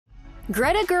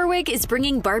Greta Gerwig is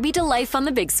bringing Barbie to life on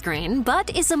the big screen,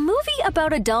 but is a movie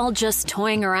about a doll just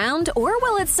toying around, or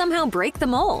will it somehow break the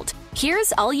mold?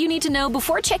 Here's all you need to know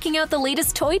before checking out the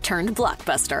latest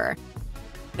toy-turned-blockbuster.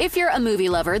 If you're a movie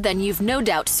lover, then you've no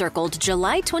doubt circled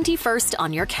July 21st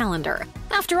on your calendar.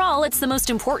 After all, it's the most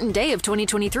important day of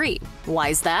 2023.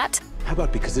 Why's that? How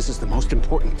about because this is the most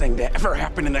important thing to ever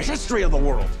happen in the history of the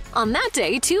world? On that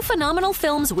day, two phenomenal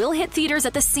films will hit theaters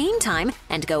at the same time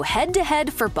and go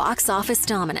head-to-head for box office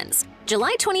dominance.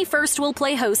 July 21st will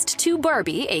play host to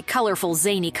Barbie, a colorful,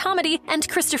 zany comedy, and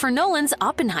Christopher Nolan's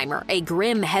Oppenheimer, a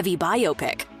grim, heavy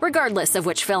biopic. Regardless of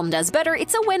which film does better,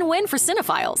 it's a win-win for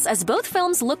cinephiles, as both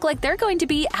films look like they're going to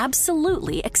be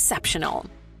absolutely exceptional.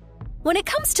 When it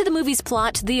comes to the movie's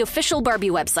plot, the official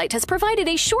Barbie website has provided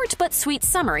a short but sweet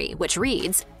summary, which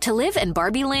reads, "To live in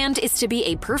Barbie land is to be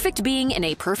a perfect being in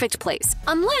a perfect place,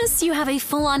 unless you have a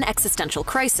full-on existential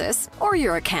crisis, or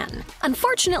you're a Ken."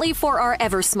 Unfortunately for our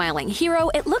ever-smiling hero,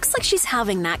 it looks like she's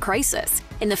having that crisis.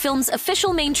 In the film's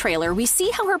official main trailer, we see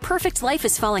how her perfect life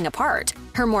is falling apart.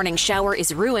 Her morning shower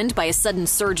is ruined by a sudden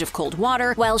surge of cold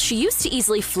water. While she used to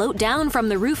easily float down from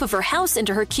the roof of her house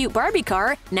into her cute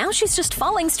Barbiecar, now she's just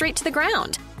falling straight to the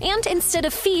ground. And instead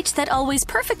of feet that always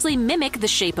perfectly mimic the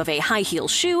shape of a high-heel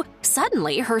shoe,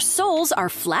 suddenly her soles are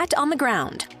flat on the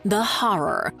ground. The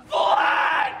horror.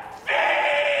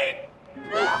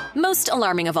 Most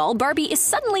alarming of all, Barbie is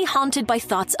suddenly haunted by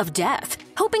thoughts of death.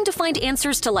 Hoping to find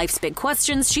answers to life's big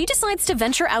questions, she decides to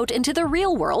venture out into the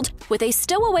real world, with a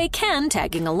stowaway Ken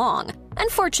tagging along.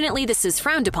 Unfortunately, this is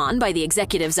frowned upon by the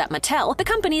executives at Mattel, the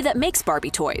company that makes Barbie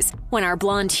toys. When our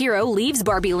blonde hero leaves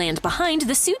Barbie land behind,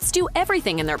 the suits do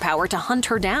everything in their power to hunt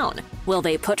her down. Will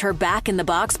they put her back in the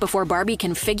box before Barbie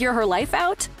can figure her life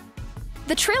out?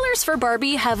 The trailers for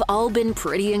Barbie have all been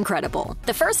pretty incredible.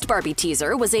 The first Barbie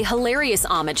teaser was a hilarious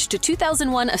homage to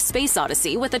 2001: A Space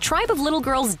Odyssey, with a tribe of little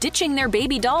girls ditching their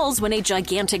baby dolls when a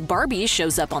gigantic Barbie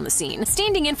shows up on the scene,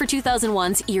 standing in for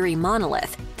 2001's eerie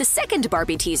monolith. The second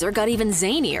Barbie teaser got even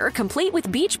zanier, complete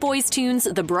with Beach Boys tunes,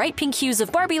 the bright pink hues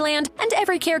of Barbieland, and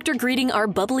every character greeting our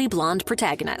bubbly blonde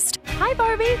protagonist. Hi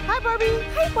Barbie! Hi Barbie!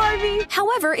 Hi Barbie!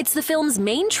 However, it's the film's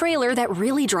main trailer that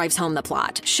really drives home the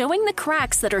plot, showing the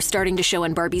cracks that are starting to show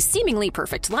in Barbie's seemingly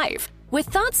perfect life. With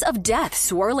thoughts of death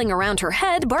swirling around her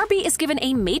head, Barbie is given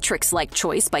a Matrix-like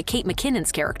choice by Kate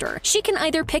McKinnon's character. She can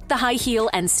either pick the high heel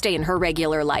and stay in her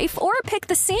regular life, or pick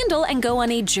the sandal and go on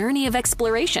a journey of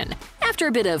exploration. After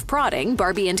a bit of prodding,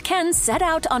 Barbie and Ken set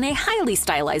out on a highly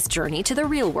stylized journey to the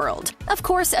real world. Of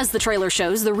course, as the trailer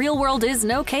shows, the real world is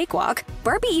no cakewalk.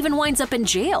 Barbie even winds up in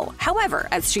jail. However,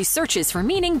 as she searches for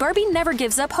meaning, Barbie never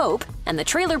gives up hope, and the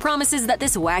trailer promises that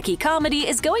this wacky comedy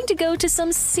is going to go to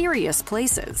some serious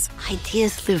places.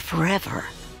 Ideas live forever.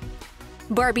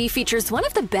 Barbie features one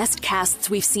of the best casts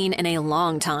we've seen in a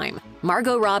long time.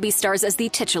 Margot Robbie stars as the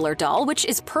titular doll, which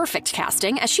is perfect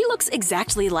casting as she looks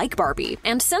exactly like Barbie.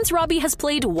 And since Robbie has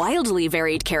played wildly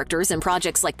varied characters in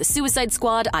projects like The Suicide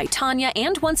Squad, I, Tonya,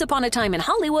 and Once Upon a Time in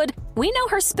Hollywood, we know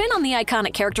her spin on the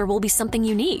iconic character will be something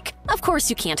unique. Of course,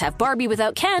 you can't have Barbie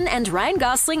without Ken, and Ryan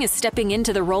Gosling is stepping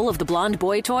into the role of the blonde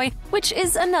boy toy, which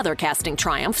is another casting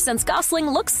triumph since Gosling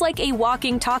looks like a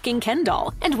walking, talking Ken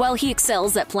doll. And while he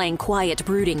excels at playing quiet,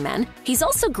 brooding men, he's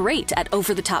also great at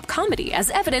over-the-top comedy, as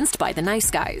evidenced by The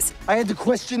Nice Guys. I had to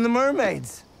question the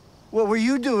mermaids. What were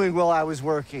you doing while I was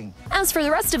working? As for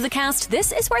the rest of the cast,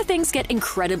 this is where things get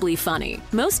incredibly funny.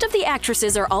 Most of the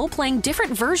actresses are all playing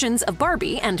different versions of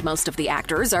Barbie, and most of the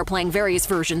actors are playing various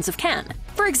versions of Ken.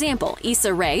 For example,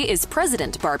 Issa Rae is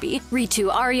President Barbie,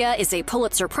 Ritu Arya is a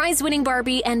Pulitzer Prize-winning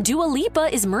Barbie, and Dua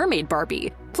Lipa is Mermaid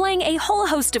Barbie, playing a whole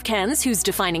host of Kens whose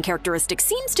defining characteristic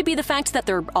seems to be the fact that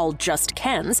they're all just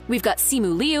Kens. We've got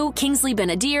Simu Liu, Kingsley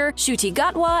Ben-Adir, Ncuti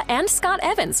Gatwa, and Scott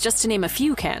Evans, just to name a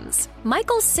few Kens.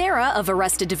 Michael Cera of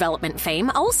Arrested Development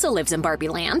fame also lives in Barbie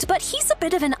land, but he's a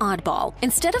bit of an oddball.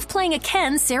 Instead of playing a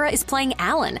Ken, Cera is playing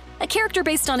Alan, a character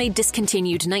based on a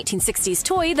discontinued 1960s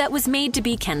toy that was made to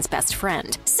be Ken's best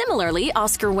friend. Similarly,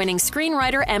 Oscar-winning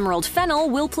screenwriter Emerald Fennell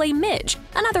will play Midge,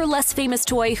 another less famous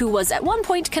toy who was at one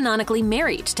point canonically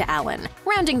married to Alan.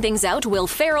 Rounding things out, Will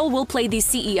Ferrell will play the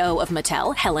CEO of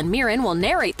Mattel, Helen Mirren will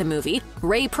narrate the movie,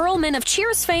 Ray Perlman of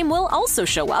Cheers fame will also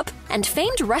show up, and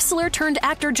famed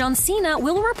wrestler-turned-actor John Cena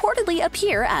will reportedly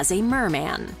appear as a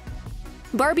merman.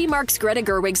 Barbie marks Greta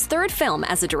Gerwig's third film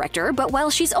as a director, but while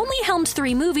she's only helmed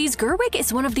 3 movies, Gerwig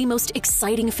is one of the most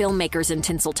exciting filmmakers in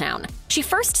Tinseltown. She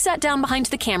first sat down behind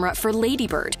the camera for Lady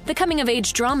Bird, the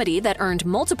coming-of-age dramedy that earned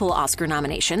multiple Oscar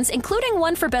nominations, including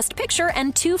 1 for Best Picture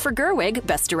and 2 for Gerwig,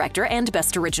 Best Director and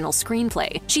Best Original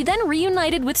Screenplay. She then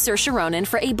reunited with Saoirse Ronan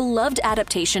for a beloved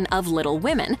adaptation of Little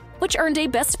Women, which earned a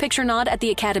Best Picture nod at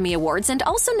the Academy Awards and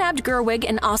also nabbed Gerwig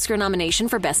an Oscar nomination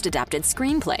for Best Adapted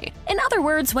Screenplay. In other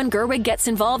words, when Gerwig gets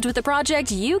involved with the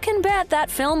project, you can bet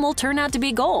that film will turn out to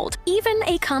be gold. Even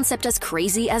a concept as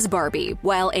crazy as Barbie.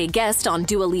 While a guest on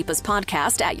Dua Lipa's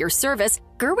podcast At Your Service,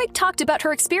 Gerwig talked about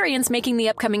her experience making the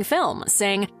upcoming film,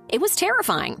 saying, "It was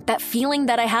terrifying. That feeling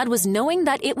that I had was knowing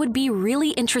that it would be really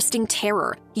interesting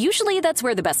terror. Usually that's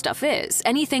where the best stuff is.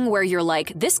 Anything where you're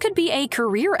like, this could be a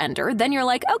career ender, then you're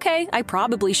like, okay, I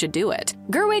probably should do it."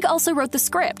 Gerwig also wrote the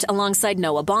script alongside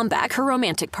Noah Baumbach, her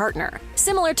romantic partner.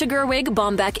 Similar to Gerwig,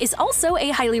 Baumbach is also a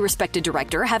highly respected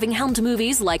director, having helmed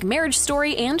movies like Marriage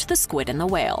Story and The Squid and the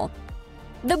Whale.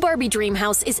 The Barbie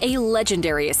Dreamhouse is a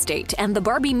legendary estate, and the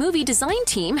Barbie movie design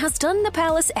team has done the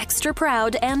palace extra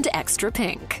proud and extra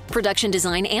pink. Production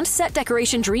design and set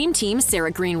decoration dream team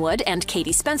Sarah Greenwood and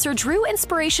Katie Spencer drew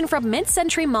inspiration from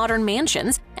mid-century modern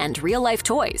mansions and real-life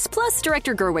toys, plus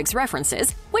director Gerwig's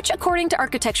references, which, according to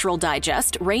Architectural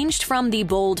Digest, ranged from the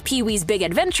bold Pee-wee's Big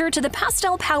Adventure to the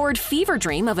pastel-powered fever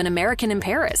dream of an American in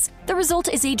Paris. The result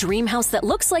is a dream house that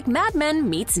looks like Mad Men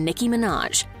meets Nicki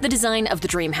Minaj. The design of the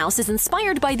dream house is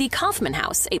inspired by the Kaufman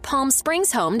House, a Palm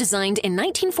Springs home designed in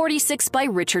 1946 by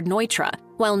Richard Neutra.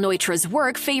 While Neutra's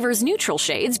work favors neutral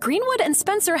shades, Greenwood and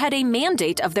Spencer had a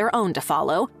mandate of their own to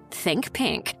follow: think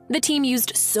pink. The team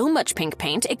used so much pink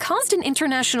paint it caused an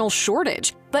international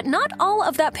shortage. But not all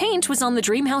of that paint was on the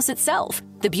dream house itself.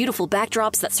 The beautiful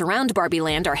backdrops that surround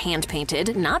Barbieland are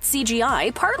hand-painted, not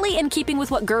CGI, partly in keeping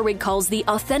with what Gerwig calls the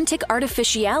authentic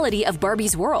artificiality of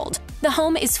Barbie's world. The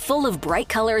home is full of bright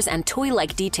colors and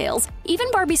toy-like details.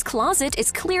 Even Barbie's closet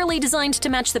is clearly designed to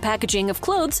match the packaging of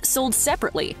clothes sold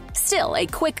separately. Still, a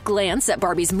quick glance at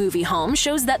Barbie's movie home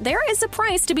shows that there is a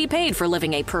price to be paid for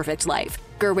living a perfect life.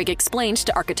 Gerwig explained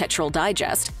to Architectural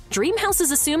Digest, "Dream houses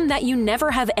assume that you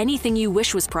never have anything you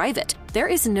wish was private. There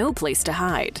is no place to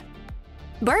hide."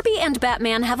 Barbie and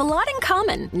Batman have a lot in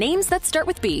common. Names that start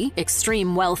with B,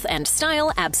 extreme wealth and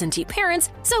style, absentee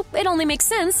parents, so it only makes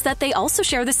sense that they also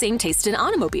share the same taste in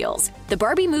automobiles. The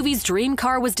Barbie movie's dream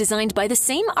car was designed by the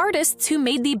same artists who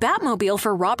made the Batmobile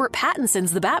for Robert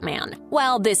Pattinson's The Batman.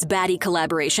 While this baddie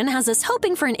collaboration has us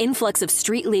hoping for an influx of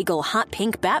street-legal hot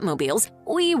pink Batmobiles,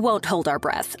 we won't hold our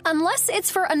breath, unless it's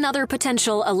for another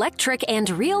potential electric and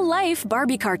real-life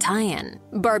Barbiecar tie-in.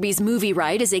 Barbie's movie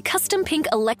ride is a custom pink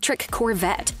electric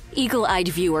Corvette. Eagle-eyed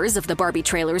viewers of the Barbie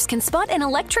trailers can spot an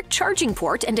electric charging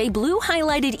port and a blue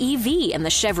highlighted EV in the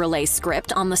Chevrolet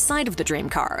script on the side of the dream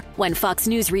car. When Fox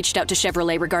News reached out to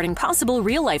Chevrolet regarding possible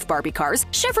real-life Barbie cars,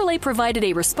 Chevrolet provided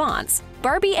a response.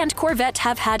 Barbie and Corvette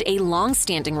have had a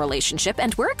long-standing relationship,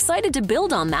 and we're excited to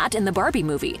build on that in the Barbie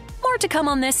movie. More to come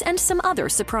on this and some other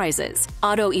surprises.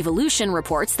 Auto Evolution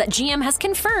reports that GM has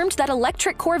confirmed that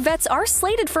electric Corvettes are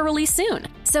slated for release soon.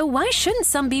 So why shouldn't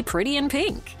some be pretty in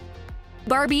pink?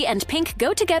 Barbie and pink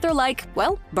go together like,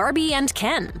 well, Barbie and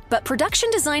Ken. But production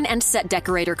design and set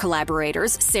decorator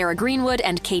collaborators Sarah Greenwood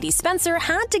and Katie Spencer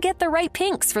had to get the right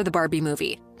pinks for the Barbie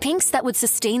movie. Pinks that would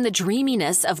sustain the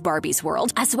dreaminess of Barbie's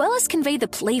world, as well as convey the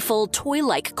playful,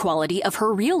 toy-like quality of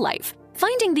her real life.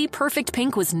 Finding the perfect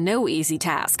pink was no easy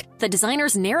task. The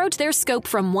designers narrowed their scope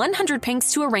from 100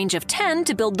 pinks to a range of 10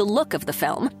 to build the look of the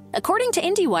film. According to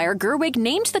IndieWire, Gerwig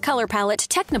named the color palette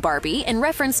Technobarbie in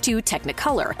reference to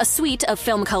Technicolor, a suite of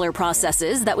film color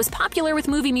processes that was popular with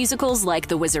movie musicals like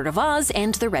The Wizard of Oz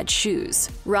and The Red Shoes.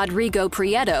 Rodrigo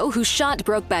Prieto, who shot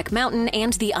Brokeback Mountain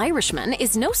and The Irishman,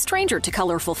 is no stranger to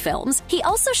colorful films. He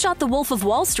also shot The Wolf of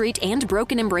Wall Street and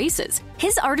Broken Embraces.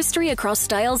 His artistry across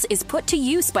styles is put to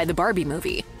use by the Barbie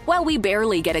movie. While we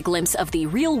barely get a glimpse of the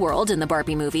real world in the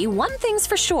Barbie movie, one thing's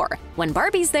for sure: when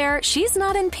Barbie's there, she's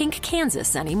not in pink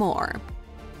Kansas anymore.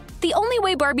 The only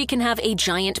way Barbie can have a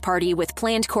giant party with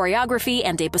planned choreography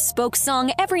and a bespoke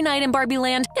song every night in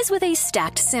Barbieland is with a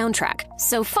stacked soundtrack.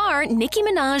 So far, Nicki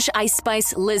Minaj, Ice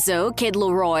Spice, Lizzo, Kid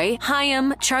Laroi,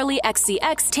 Haim, Charlie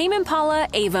XCX, Tame Impala,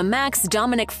 Ava Max,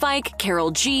 Dominic Fike,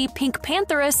 Karol G, Pink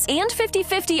Pantheress, and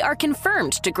 50/50 are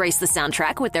confirmed to grace the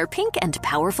soundtrack with their pink and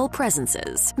powerful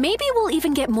presences. Maybe we'll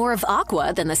even get more of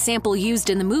Aqua than the sample used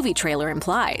in the movie trailer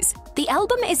implies. The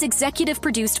album is executive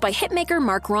produced by hitmaker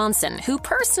Mark Ronson, who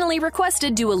personally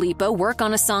requested Dua Lipa work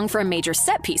on a song for a major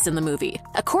set piece in the movie.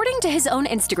 According to his own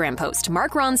Instagram post,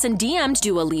 Mark Ronson DM'd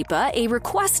Dua Lipa a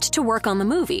request to work on the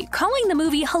movie, calling the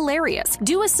movie hilarious.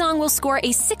 Dua's song will score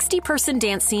a 60-person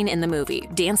dance scene in the movie.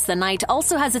 Dance the Night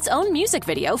also has its own music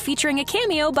video featuring a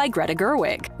cameo by Greta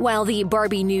Gerwig. While the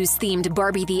Barbie News-themed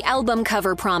Barbie the Album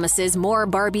cover promises more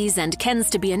Barbies and Kens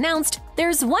to be announced,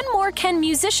 there's one more Ken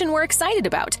musician we're excited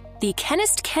about. the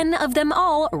Kennest Ken of them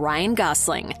all, Ryan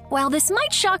Gosling. While this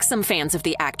might shock some fans of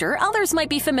the actor, others might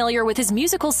be familiar with his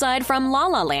musical side from La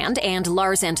La Land and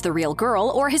Lars and the Real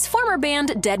Girl, or his former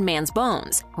band Dead Man's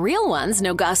Bones. Real ones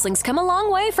know Gosling's come a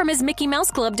long way from his Mickey Mouse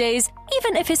Club days,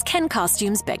 even if his Ken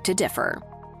costumes beg to differ.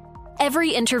 Every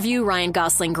interview Ryan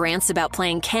Gosling grants about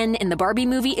playing Ken in the Barbie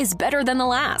movie is better than the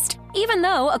last. Even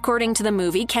though, according to the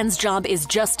movie, Ken's job is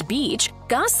just beach,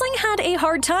 Gosling had a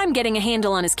hard time getting a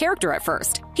handle on his character at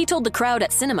first. He told the crowd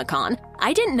at CinemaCon,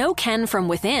 "I didn't know Ken from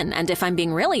within, and if I'm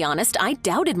being really honest, I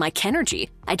doubted my Kenergy.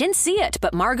 I didn't see it,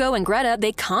 but Margot and Greta,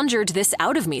 they conjured this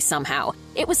out of me somehow.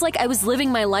 It was like I was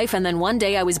living my life and then one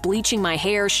day I was bleaching my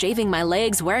hair, shaving my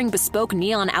legs, wearing bespoke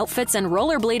neon outfits, and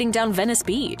rollerblading down Venice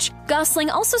Beach." Gosling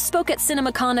also spoke at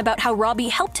CinemaCon about how Robbie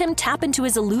helped him tap into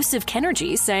his elusive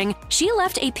Kenergy, saying, "She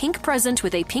left a pink present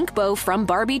with a pink bow from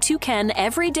Barbie to Ken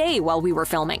every day while we were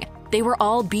filming. They were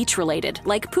all beach-related,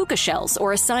 like puka shells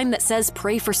or a sign that says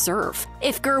pray for surf."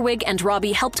 If Gerwig and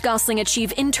Robbie helped Gosling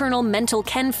achieve internal mental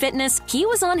Ken fitness, he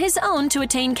was on his own to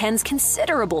attain Ken's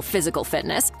considerable physical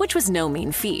fitness, which was no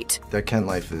mean feat. That Ken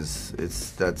life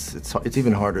it's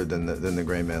even harder than the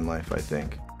gray man life, I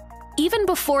think. Even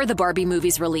before the Barbie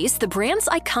movie's release, the brand's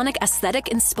iconic aesthetic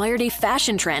inspired a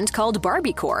fashion trend called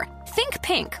Barbiecore. Think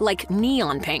pink, like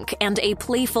neon pink, and a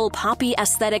playful, poppy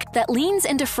aesthetic that leans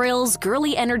into frills,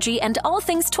 girly energy, and all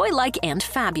things toy-like and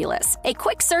fabulous. A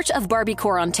quick search of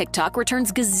Barbiecore on TikTok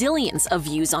returns gazillions of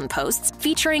views on posts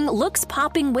featuring looks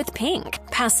popping with pink.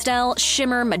 Pastel,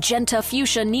 shimmer, magenta,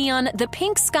 fuchsia, neon, the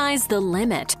pink sky's the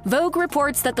limit. Vogue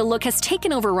reports that the look has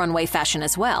taken over runway fashion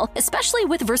as well, especially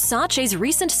with Versace's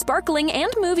recent sparkling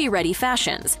and movie-ready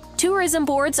fashions. Tourism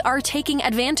boards are taking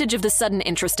advantage of the sudden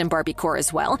interest in Barbiecore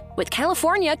as well, with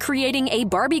California creating a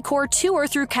Barbiecore Tour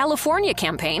Through California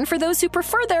campaign for those who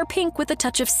prefer their pink with a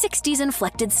touch of 60s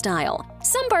inflected style.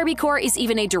 Some Barbiecore is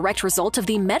even a direct result of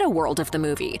the meta world of the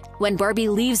movie. When Barbie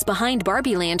leaves behind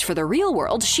Barbieland for the real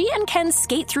world, she and Ken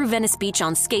skate through Venice Beach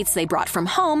on skates they brought from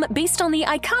home based on the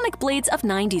iconic blades of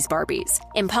 90s Barbies.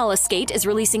 Impala Skate is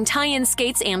releasing tie-in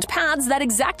skates and pads that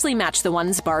exactly match the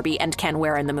ones Barbie and Ken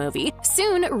wear in the movie.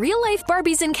 Soon, real-life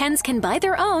Barbies and Kens can buy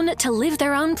their own to live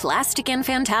their own plastic and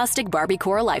fantastic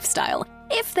Barbiecore lifestyle,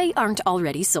 if they aren't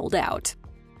already sold out.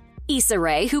 Issa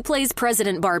Rae, who plays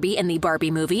President Barbie in the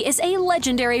Barbie movie, is a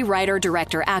legendary writer,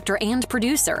 director, actor, and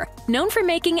producer. Known for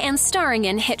making and starring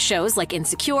in hit shows like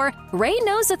Insecure, Rae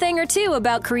knows a thing or two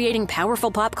about creating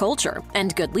powerful pop culture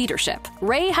and good leadership.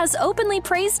 Rae has openly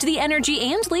praised the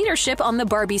energy and leadership on the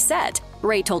Barbie set.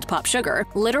 Rae told Pop Sugar,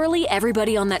 "Literally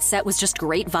everybody on that set was just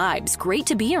great vibes, great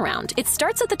to be around. It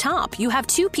starts at the top. You have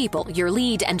two people, your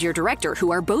lead and your director, who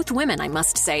are both women, I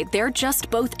must say. They're just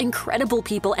both incredible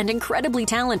people and incredibly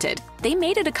talented. They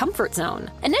made it a comfort zone."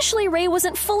 Initially, Rae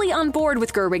wasn't fully on board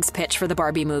with Gerwig's pitch for the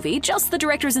Barbie movie, just the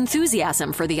director's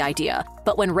enthusiasm for the idea.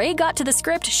 But when Rae got to the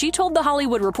script, she told The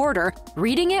Hollywood Reporter,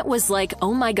 "Reading it was like,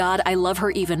 oh my god, I love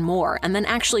her even more, and then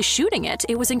actually shooting it,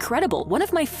 it was incredible, one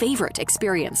of my favorite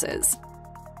experiences."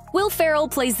 Will Ferrell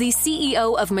plays the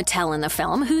CEO of Mattel in the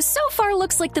film, who so far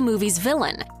looks like the movie's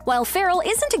villain. While Ferrell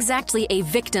isn't exactly a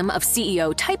victim of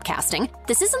CEO typecasting,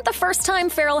 this isn't the first time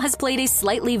Ferrell has played a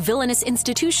slightly villainous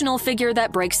institutional figure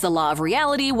that breaks the law of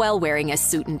reality while wearing a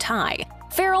suit and tie.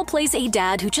 Ferrell plays a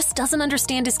dad who just doesn't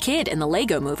understand his kid in the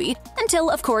Lego movie, until,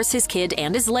 of course, his kid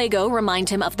and his Lego remind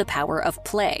him of the power of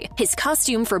play. His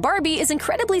costume for Barbie is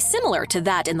incredibly similar to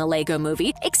that in the Lego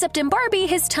movie, except in Barbie,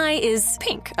 his tie is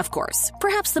pink, of course.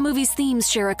 Perhaps the movie's themes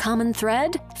share a common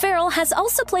thread? Ferrell has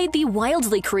also played the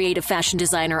wildly creative fashion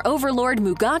designer Overlord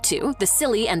Mugatu, the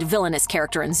silly and villainous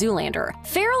character in Zoolander.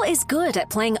 Ferrell is good at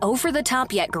playing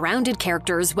over-the-top yet grounded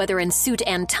characters, whether in suit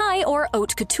and tie or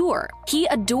haute couture. He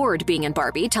adored being in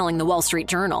Barbie, telling the Wall Street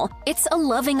Journal, "It's a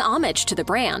loving homage to the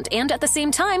brand, and at the same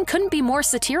time couldn't be more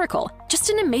satirical. Just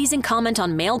an amazing comment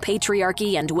on male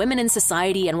patriarchy and women in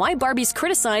society and why Barbie's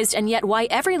criticized and yet why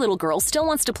every little girl still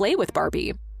wants to play with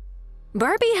Barbie."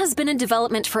 Barbie has been in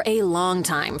development for a long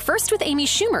time, first with Amy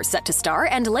Schumer set to star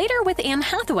and later with Anne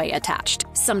Hathaway attached.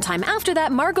 Sometime after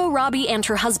that, Margot Robbie and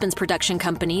her husband's production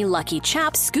company, Lucky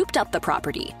Chap, scooped up the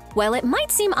property. While it might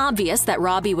seem obvious that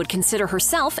Robbie would consider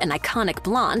herself an iconic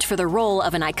blonde for the role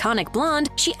of an iconic blonde,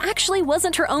 she actually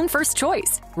wasn't her own first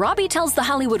choice. Robbie tells The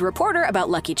Hollywood Reporter about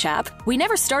Lucky Chap, "We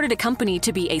never started a company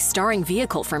to be a starring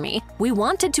vehicle for me. We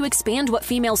wanted to expand what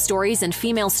female stories and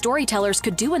female storytellers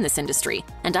could do in this industry,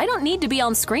 and I don't need to be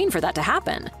on screen for that to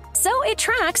happen." So it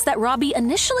tracks that Robbie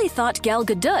initially thought Gal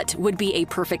Gadot would be a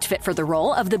perfect fit for the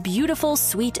role of the beautiful,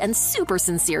 sweet, and super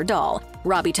sincere doll.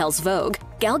 Robbie tells Vogue,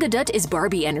 Gal Gadot is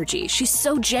Barbienergy. She's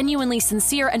so genuinely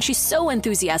sincere and she's so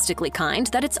enthusiastically kind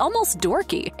that it's almost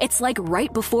dorky. It's like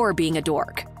right before being a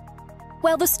dork.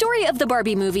 While the story of the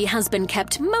Barbie movie has been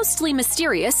kept mostly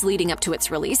mysterious leading up to its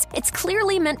release, it's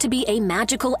clearly meant to be a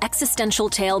magical existential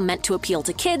tale meant to appeal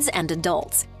to kids and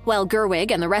adults. While Gerwig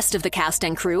and the rest of the cast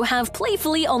and crew have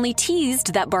playfully only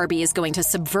teased that Barbie is going to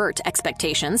subvert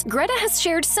expectations, Greta has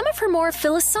shared some of her more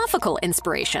philosophical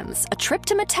inspirations, a trip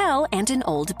to Mattel and an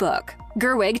old book.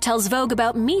 Gerwig tells Vogue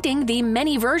about meeting the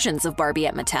many versions of Barbie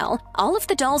at Mattel. All of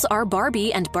the dolls are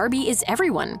Barbie, and Barbie is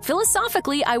everyone.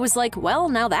 Philosophically, I was like, well,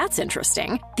 now that's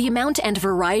interesting. The amount and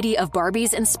variety of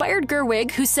Barbies inspired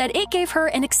Gerwig, who said it gave her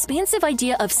an expansive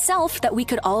idea of self that we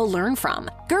could all learn from.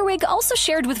 Gerwig also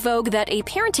shared with Vogue that a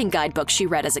parenting guidebook she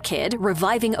read as a kid,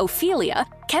 Reviving Ophelia,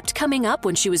 kept coming up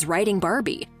when she was writing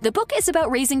Barbie. The book is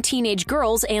about raising teenage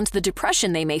girls and the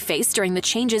depression they may face during the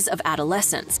changes of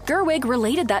adolescence. Gerwig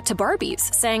related that to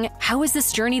Barbies, saying, "How is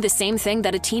this journey the same thing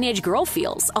that a teenage girl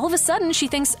feels? All of a sudden she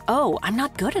thinks, oh, I'm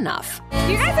not good enough."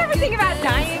 Do you guys ever think about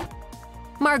dying?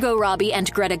 Margot Robbie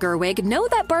and Greta Gerwig know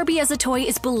that Barbie as a toy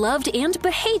is beloved and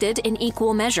behated in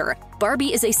equal measure.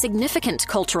 Barbie is a significant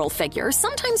cultural figure,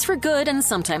 sometimes for good and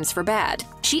sometimes for bad.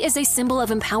 She is a symbol of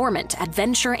empowerment,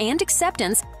 adventure, and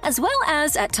acceptance, as well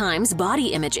as, at times, body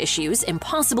image issues,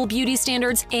 impossible beauty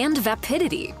standards, and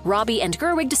vapidity. Robbie and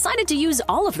Gerwig decided to use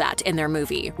all of that in their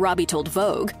movie. Robbie told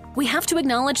Vogue, "We have to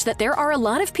acknowledge that there are a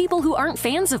lot of people who aren't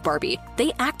fans of Barbie.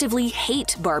 They actively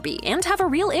hate Barbie and have a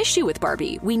real issue with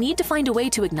Barbie. We need to find a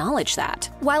way to acknowledge that."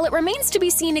 While it remains to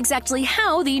be seen exactly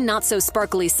how the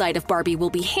not-so-sparkly side of Barbie will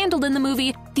be handled in the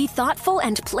movie, the thoughtful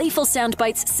and playful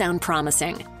soundbites sound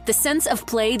promising. The sense of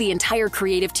play the entire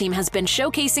creative team has been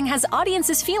showcasing has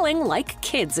audiences feeling like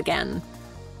kids again.